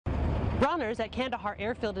Runners at Kandahar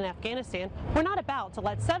Air Field in Afghanistan were not about to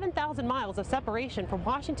let 7,000 miles of separation from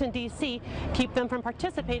Washington, D.C. keep them from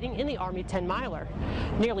participating in the Army 10-miler.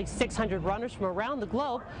 Nearly 600 runners from around the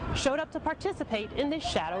globe showed up to participate in this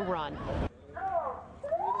shadow run.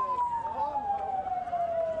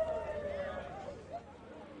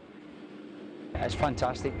 It's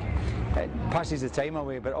fantastic. It passes the time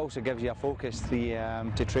away, but also gives you a focus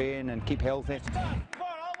to train and keep healthy.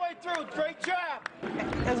 Through. Great job!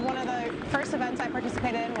 It was one of the first events I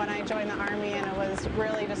participated in when I joined the Army, and it was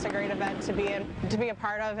really just a great event to be a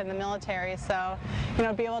part of in the military. So, you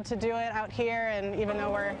know, be able to do it out here, and even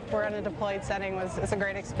though we're in a deployed setting, it's a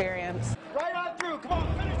great experience. Right on through. Come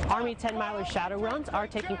on, finish. Army 10-miler shadow runs are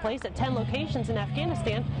taking place at 10 locations in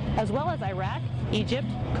Afghanistan, as well as Iraq, Egypt,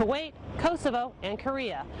 Kuwait, Kosovo, and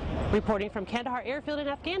Korea. Reporting from Kandahar Airfield in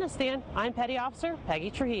Afghanistan, I'm Petty Officer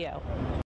Peggy Trujillo.